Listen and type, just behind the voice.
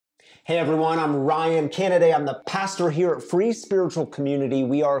Hey everyone, I'm Ryan Kennedy. I'm the pastor here at Free Spiritual Community.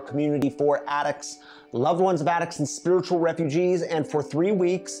 We are a community for addicts, loved ones of addicts, and spiritual refugees. And for 3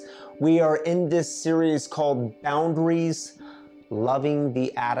 weeks, we are in this series called Boundaries, Loving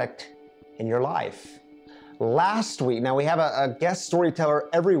the Addict in Your Life. Last week, now we have a guest storyteller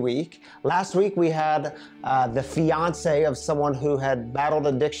every week. Last week we had the fiance of someone who had battled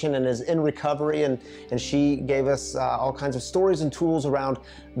addiction and is in recovery, and she gave us all kinds of stories and tools around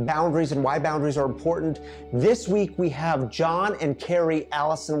boundaries and why boundaries are important. This week we have John and Karie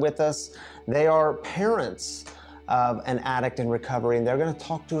Allison with us. They are parents of an addict in recovery, and they're going to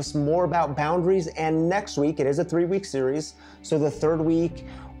talk to us more about boundaries. And next week, it is a 3-week series, so the third week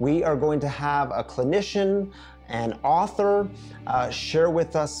we are going to have a clinician, an author, share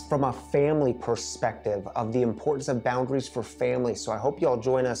with us from a family perspective of the importance of boundaries for families. So I hope you all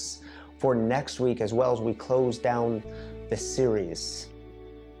join us for next week as well as we close down the series.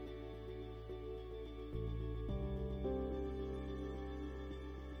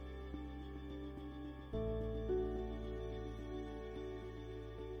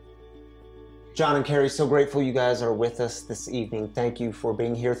 John and Karie, so grateful you guys are with us this evening. Thank you for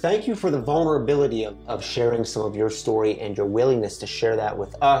being here. Thank you for the vulnerability of sharing some of your story and your willingness to share that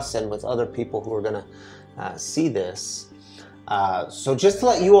with us and with other people who are going to see this. So just to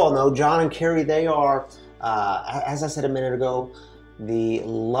let you all know, John and Karie, they are, as I said a minute ago, the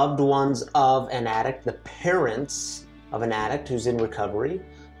loved ones of an addict, the parents of an addict who's in recovery.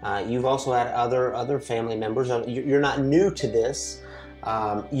 You've also had other family members. You're not new to this.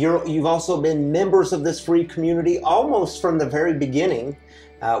 You've also been members of this Free community almost from the very beginning.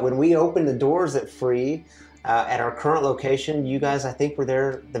 When we opened the doors at Free at our current location, you guys, I think, were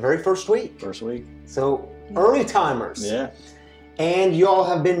there the very first week. First week. So early timers. Yeah. And you all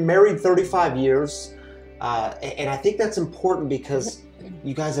have been married 35 years. And I think that's important because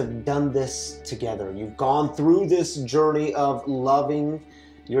you guys have done this together. You've gone through this journey of loving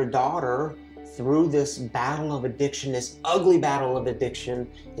your daughter through this battle of addiction, this ugly battle of addiction,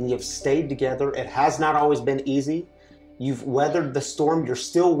 and you've stayed together. It has not always been easy. You've weathered the storm. You're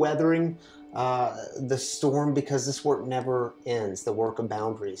still weathering the storm because this work never ends, the work of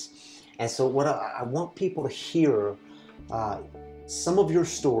boundaries. And so what I want people to hear some of your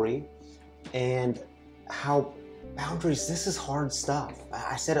story and how boundaries, this is hard stuff.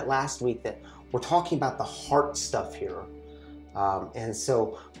 I said it last week that we're talking about the heart stuff here. And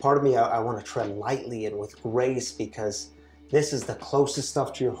so part of me, I want to tread lightly and with grace because this is the closest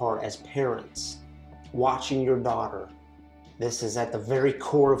stuff to your heart as parents, watching your daughter. This is at the very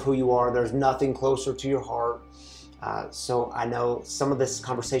core of who you are. There's nothing closer to your heart. So I know some of this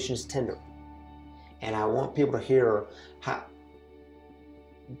conversation is tender, and I want people to hear how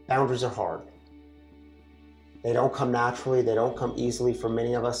boundaries are hard. They don't come naturally. They don't come easily for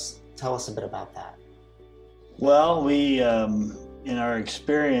many of us. Tell us a bit about that. Well, we, in our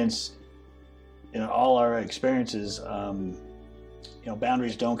experience, in all our experiences,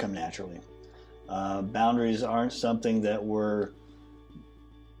 boundaries don't come naturally. Boundaries aren't something that we're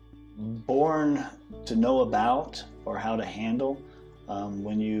born to know about or how to handle.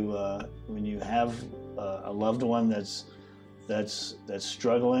 When you have a loved one that's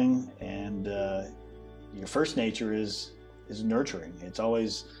struggling, and your first nature is nurturing. It's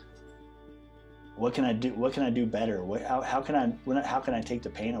always, what can I do? What can I do better? How can I take the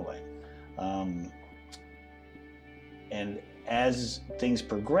pain away? And as things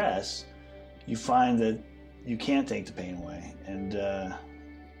progress, you find that you can't take the pain away, and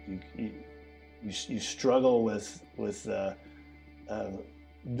you struggle with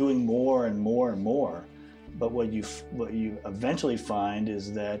doing more and more and more. But what you eventually find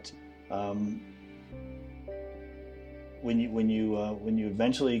is that when you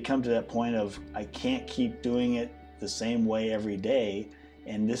eventually come to that point of, I can't keep doing it the same way every day,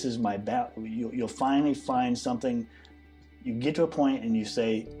 and this is my you'll finally find something. You get to a point and you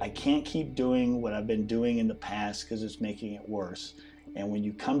say, I can't keep doing what I've been doing in the past because it's making it worse. And when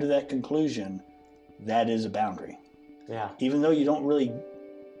you come to that conclusion, that is a boundary. Yeah. Even though you don't really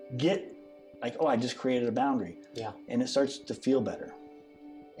get like, oh, I just created a boundary. Yeah. And it starts to feel better.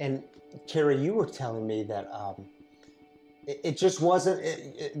 And Karie, you were telling me that it just wasn't,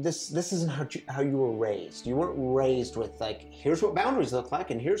 this isn't how you were raised. You weren't raised with like, here's what boundaries look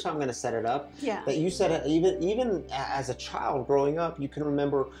like and here's how I'm going to set it up. Yeah. That you said it, even as a child growing up, you can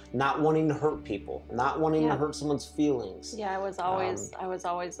remember not wanting to hurt people, not wanting to hurt someone's feelings. Yeah, I was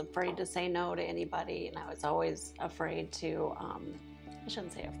always afraid to say no to anybody, and I was always afraid to, I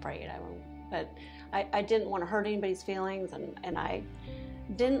shouldn't say afraid, but I didn't want to hurt anybody's feelings, and I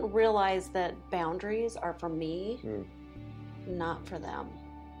didn't realize that boundaries are for me, not for them.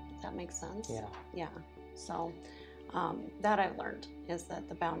 if that makes sense. Yeah. Yeah. So that I've learned is that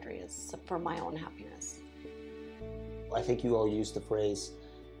the boundary is for my own happiness. I think you all used the phrase,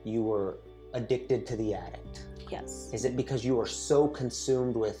 you were addicted to the addict. Yes. Is it because you were so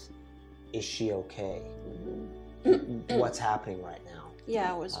consumed with, is she okay? What's happening right now?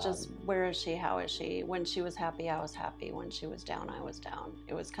 Yeah, it was just, where is she? How is she? When she was happy, I was happy. When she was down, I was down.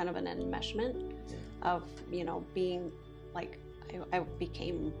 It was kind of an enmeshment of, you know, being like, I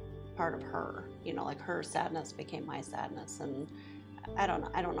became part of her, you know, like her sadness became my sadness. And I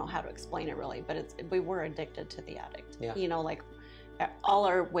don't know how to explain it really, but we were addicted to the addict. Yeah. You know, like all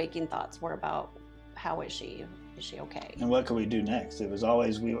our waking thoughts were about, how is she? Is she okay? And what could we do next? It was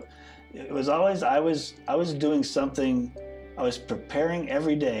always I was doing something. I was preparing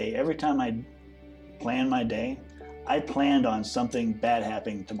every day. Every time I planned my day, I planned on something bad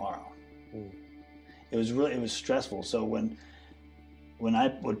happening tomorrow. It was stressful. So when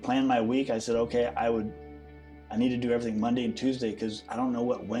I would plan my week, I said, okay, I need to do everything Monday and Tuesday because I don't know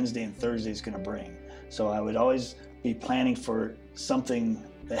what Wednesday and Thursday is going to bring. So I would always be planning for something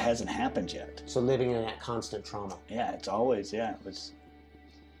that hasn't happened yet. So living in that constant trauma. Yeah, it's always, yeah.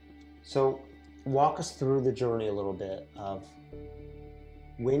 So walk us through the journey a little bit of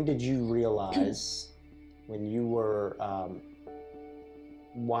when did you realize when you were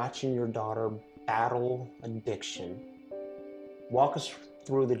watching your daughter battle addiction. Walk us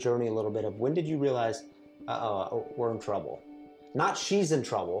through the journey a little bit of when did you realize, we're in trouble. Not she's in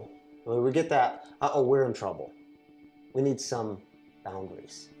trouble. When we get that, we're in trouble. We need some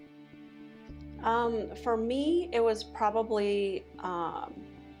boundaries. For me, it was probably,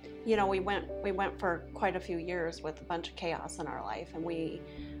 you know, we went for quite a few years with a bunch of chaos in our life, and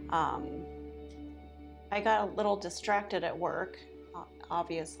I got a little distracted at work,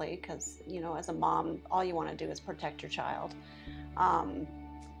 obviously, because, you know, as a mom, all you want to do is protect your child.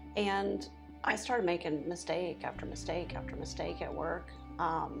 And I started making mistake after mistake after mistake at work.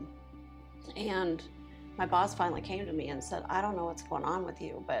 And my boss finally came to me and said, I don't know what's going on with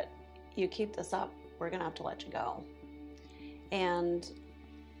you, but you keep this up, we're going to have to let you go. And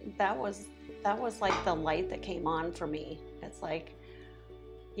that was like the light that came on for me. It's like,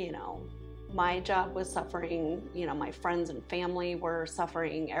 you know, my job was suffering, you know, my friends and family were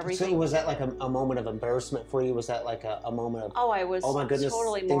suffering, everything. So was that like a moment of embarrassment for you? Was that like a moment of, I was oh my goodness,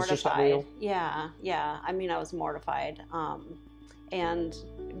 totally things just got real? mortified. Yeah. I mean, I was mortified. And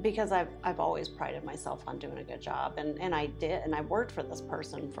because I've always prided myself on doing a good job, and I did, and I worked for this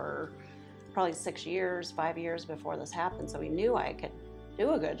person for probably 5 years before this happened, so he knew I could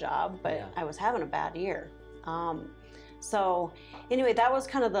do a good job, but yeah. I was having a bad year. So anyway, that was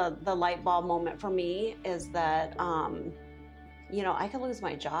kind of the light bulb moment for me, is that, you know, I could lose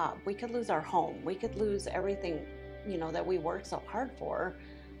my job. We could lose our home. We could lose everything, you know, that we worked so hard for.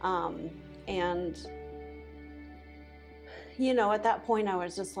 And, you know, at that point I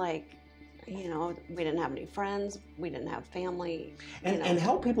was just like, you know, we didn't have any friends. We didn't have family. And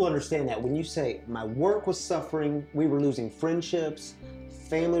help people understand that when you say my work was suffering, we were losing friendships,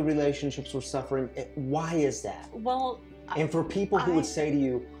 family relationships were suffering. Why is that? Well, and for people who would say to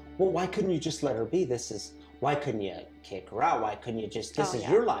you, well, why couldn't you just let her be? Why couldn't you kick her out? Why couldn't you just, this is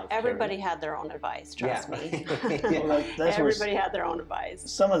your life. Everybody had their own advice, trust me. Well, that's everybody had their own advice.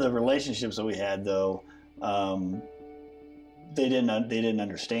 Some of the relationships that we had, though, they didn't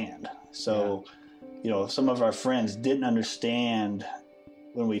understand. So, you know, some of our friends didn't understand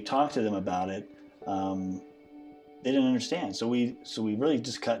when we talked to them about it. They didn't understand. So we really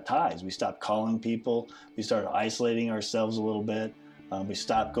just cut ties. We stopped calling people. We started isolating ourselves a little bit. We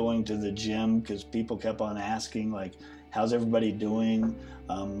stopped going to the gym because people kept on asking, like, how's everybody doing?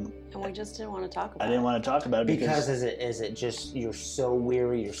 And we just didn't want to talk about it. I didn't want to talk about it because is it just you're so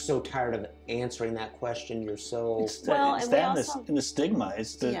weary, you're so tired of answering that question, you're so... And the stigma.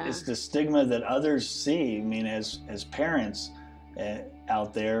 It's the stigma that others see. I mean, as parents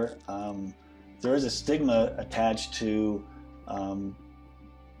out there, there is a stigma attached to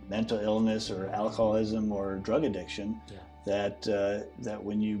mental illness or alcoholism or drug addiction that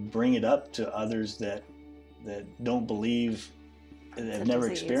when you bring it up to others that don't believe, that have never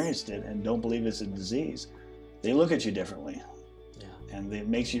experienced it and don't believe it's a disease, they look at you differently. Yeah. And it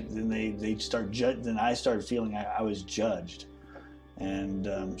makes you, then they start then I started feeling I was judged. And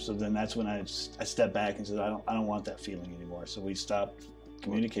so then that's when I stepped back and said, I don't want that feeling anymore. So we stopped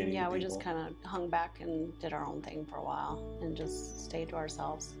communicating. Yeah, with we people. just kind of hung back and did our own thing for a while and just stayed to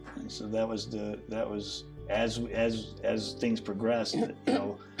ourselves. And so that was as things progressed, you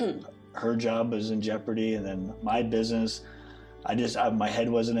know, her job was in jeopardy, and then my business. My head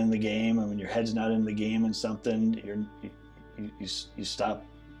wasn't in the game. And when your head's not in the game in something, you stop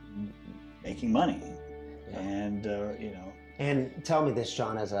making money, Yeah. and you know. And tell me this,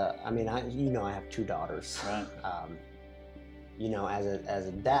 John, I have 2 daughters. Right. As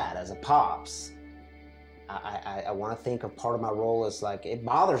a dad, as a pops, I want to think of part of my role as like, it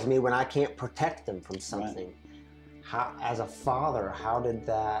bothers me when I can't protect them from something. Right. How, as a father, how did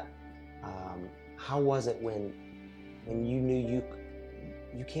that, how was it when you knew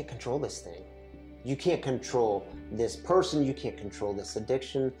you can't control this thing? You can't control this person, you can't control this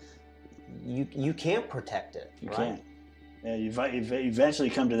addiction, you can't protect it, You right? can't. Yeah, you eventually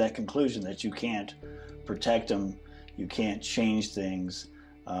come to that conclusion that you can't protect them, you can't change things,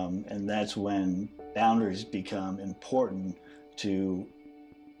 and that's when boundaries become important to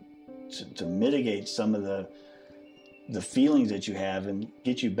mitigate some of the feelings that you have and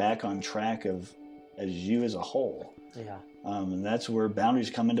get you back on track as you as a whole. Yeah. And that's where boundaries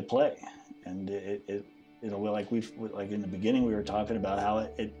come into play. And like in the beginning we were talking about how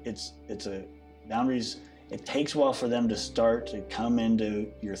it's boundaries. It takes a while for them to start to come into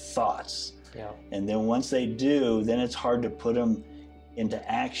your thoughts. Yeah. And then once they do, then it's hard to put them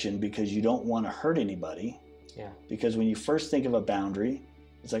into action because you don't want to hurt anybody. Yeah. Because when you first think of a boundary,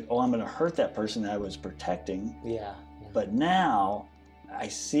 it's like, oh, I'm going to hurt that person that I was protecting. Yeah. But now I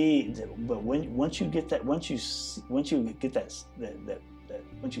see that, but once you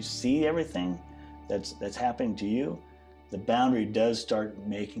see everything that's happening to you, the boundary does start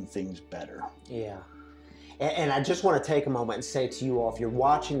making things better. Yeah. And I just want to take a moment and say to you all, if you're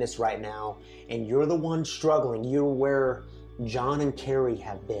watching this right now and you're the one struggling, you're where John and Karie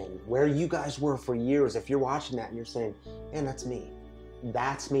have been, where you guys were for years. If you're watching that and you're saying, man, that's me.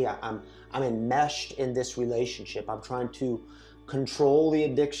 That's me. I'm enmeshed in this relationship. I'm trying to control the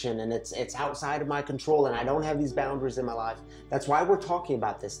addiction and it's outside of my control and I don't have these boundaries in my life. That's why we're talking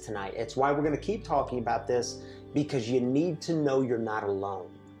about this tonight. It's why we're going to keep talking about this, because you need to know you're not alone.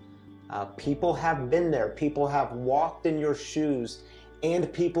 People have been there. People have walked in your shoes, and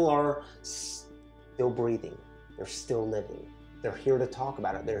people are still breathing. They're still living. They're here to talk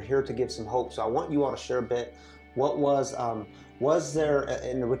about it. They're here to give some hope. So I want you all to share a bit. What was there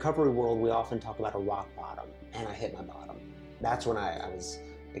in the recovery world? We often talk about a rock bottom, and I hit my bottom. That's when I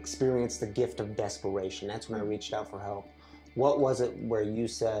experienced the gift of desperation. That's when I reached out for help. What was it where you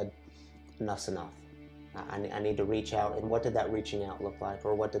said, enough's enough? I need to reach out. And what did that reaching out look like?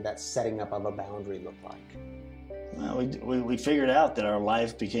 Or what did that setting up of a boundary look like? Well, we figured out that our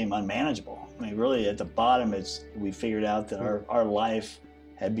life became unmanageable. I mean, really at the bottom, we figured out that our life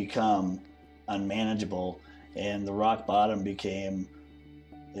had become unmanageable, and the rock bottom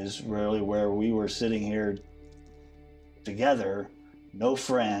is really where we were sitting here together, no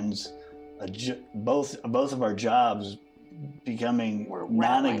friends, both of our jobs becoming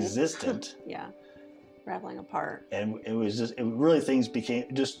non-existent. Yeah. Rattling apart. And it was just, things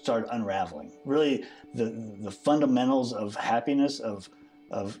started unraveling. Really, the fundamentals of happiness, of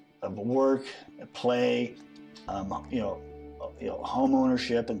work, play, home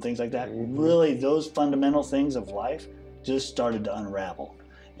ownership and things like that. Mm-hmm. Really, those fundamental things of life just started to unravel.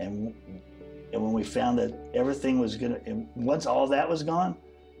 And when we found that everything was and once all that was gone,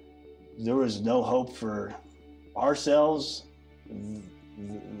 there was no hope for ourselves.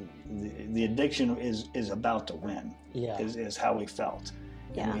 The addiction is about to win. Yeah. Is how we felt.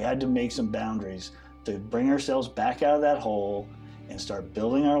 Yeah. And we had to make some boundaries to bring ourselves back out of that hole and start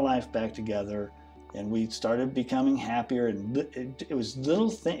building our life back together. And we started becoming happier. And it was little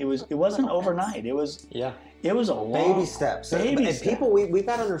thing. It wasn't overnight. It was a long baby steps. And people, we've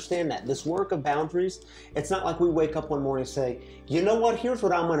got to understand that this work of boundaries, it's not like we wake up one morning and say, you know what, here's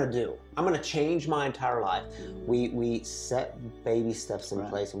what I'm going to do. I'm going to change my entire life. We set baby steps in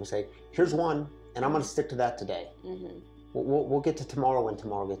place, and we say, here's one, and I'm going to stick to that today. Mm-hmm. We'll get to tomorrow when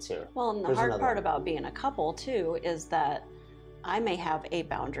tomorrow gets here. Well, and the hard part about being a couple too is that I may have a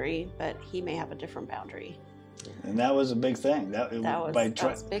boundary, but he may have a different boundary. And that was a big thing. That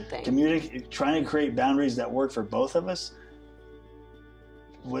was a big thing. Trying to create boundaries that work for both of us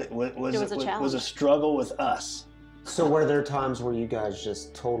was a struggle with us. So were there times where you guys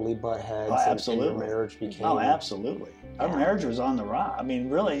just totally butt heads? Oh, absolutely. And your marriage became... Oh, absolutely. Our marriage was on the rock. I mean,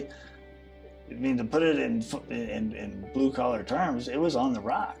 really, to put it in blue-collar terms, it was on the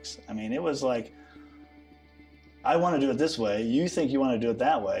rocks. I mean, it was like, I want to do it this way. You think you want to do it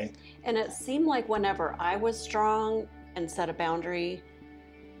that way. And it seemed like whenever I was strong and set a boundary,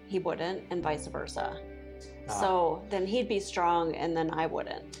 he wouldn't, and vice versa. So then he'd be strong and then I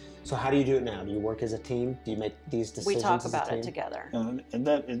wouldn't. So how do you do it now? Do you work as a team? Do you make these decisions? We talk about it together.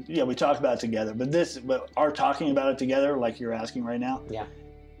 We talk about it together. But our talking about it together, like you're asking right now,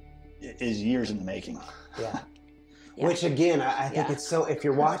 is years in the making. Yeah. Yeah. Which again, I think it's so, if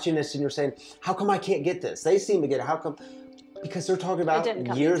you're watching this and you're saying, how come I can't get this? They seem to get it. How come? Because they're talking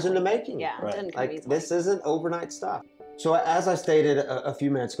about years in the making. Yeah, right. it didn't come Like easily. this isn't overnight stuff. So as I stated a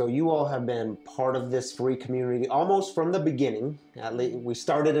few minutes ago, you all have been part of this free community almost from the beginning. At least we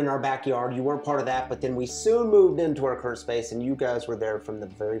started in our backyard. You weren't part of that, but then we soon moved into our current space, and you guys were there from the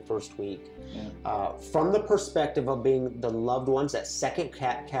very first week. Yeah. From the perspective of being the loved ones, that second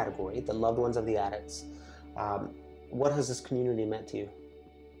category, the loved ones of the addicts, what has this community meant to you?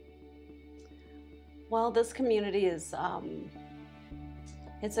 Well, this community is,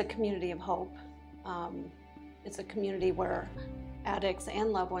 it's a community of hope. It's a community where addicts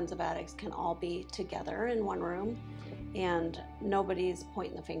and loved ones of addicts can all be together in one room, and nobody's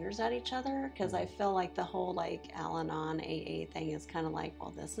pointing the fingers at each other, because I feel like the whole like Al-Anon AA thing is kind of like,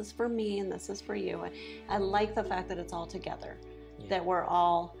 well, this is for me and this is for you. I like the fact that it's all together, that we're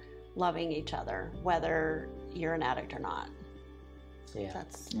all loving each other, whether you're an addict or not. Yeah.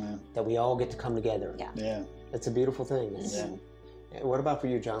 That we all get to come together. Yeah. It's a beautiful thing. Yeah. What about for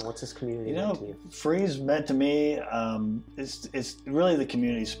you, John? What's this community meant to you? Free's meant to me. It's really the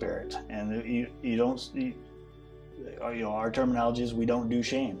community spirit, and you don't. Our terminology is we don't do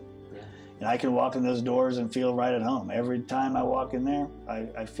shame. Yeah. And I can walk in those doors and feel right at home. Every time I walk in there,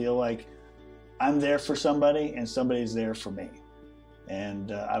 I feel like I'm there for somebody, and somebody's there for me.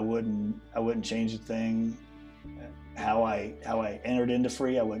 And I wouldn't change a thing. How I entered into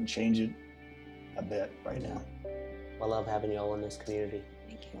Free, I wouldn't change it a bit right now. I love having you all in this community.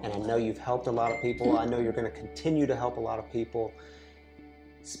 Thank you. And I know you've helped a lot of people. I know you're going to continue to help a lot of people.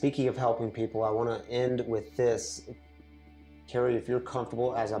 Speaking of helping people, I want to end with this. Karie, if you're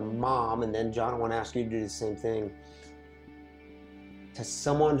comfortable as a mom, and then John, I want to ask you to do the same thing. To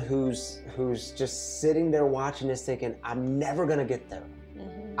someone who's just sitting there watching this thinking, I'm never going to get there.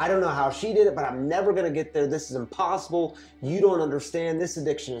 I don't know how she did it, but I'm never going to get there. This is impossible. You don't understand. This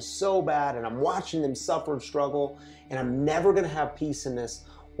addiction is so bad, and I'm watching them suffer and struggle, and I'm never going to have peace in this.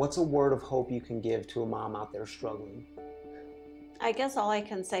 What's a word of hope you can give to a mom out there struggling? I guess all I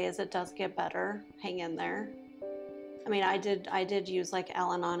can say is it does get better. Hang in there. I mean, I did use like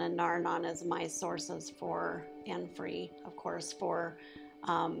Al-Anon and Nar-Anon as my sources for, and Free, of course, for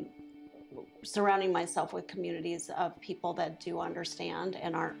surrounding myself with communities of people that do understand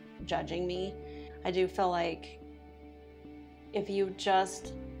and aren't judging me. I do feel like if you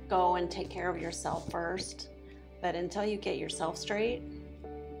just go and take care of yourself first, but until you get yourself straight,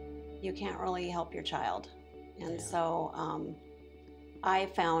 you can't really help your child. And so I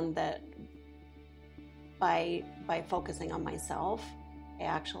found that by focusing on myself, it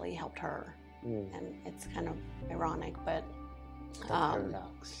actually helped her. And it's kind of ironic, but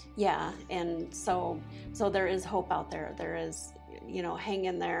paradox. Yeah, and so there is hope out there. There is, hang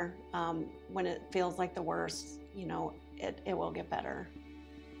in there. When it feels like the worst, it will get better.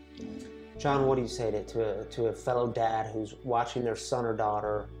 John, what do you say to a fellow dad who's watching their son or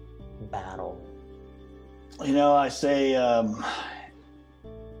daughter battle? I say,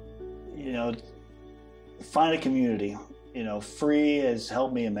 find a community. Free has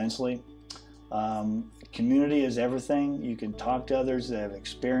helped me immensely. Community is everything. You can talk to others that have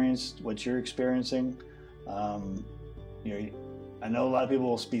experienced what you're experiencing. I know a lot of people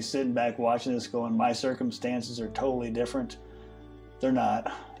will be sitting back watching this going, my circumstances are totally different. They're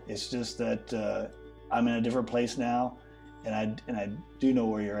not. It's just that I'm in a different place now, and I do know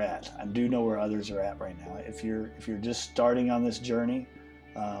where you're at. I do know where others are at right now. If you're just starting on this journey,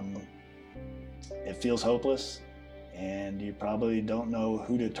 it feels hopeless, and you probably don't know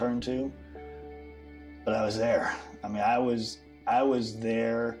who to turn to. But I was there. I mean, I was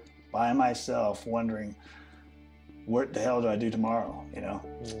there by myself, wondering, what the hell do I do tomorrow?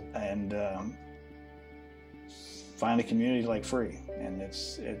 And find a community like Free, and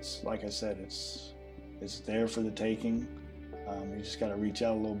it's like I said, it's there for the taking. You just got to reach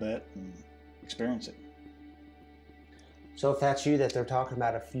out a little bit and experience it. So if that's you that they're talking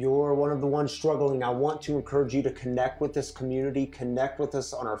about, if you're one of the ones struggling, I want to encourage you to connect with this community, connect with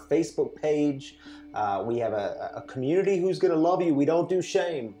us on our Facebook page. We have a community who's going to love you. We don't do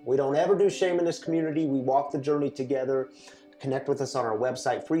shame. We don't ever do shame in this community. We walk the journey together. Connect with us on our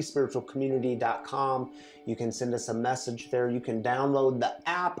website, freespiritualcommunity.com. You can send us a message there. You can download the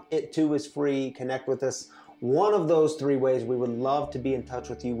app. It too is free. Connect with us. One of those three ways, we would love to be in touch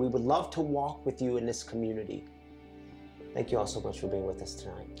with you. We would love to walk with you in this community. Thank you all so much for being with us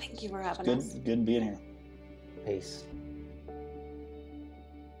tonight. Thank you for having us. Good being here. Peace.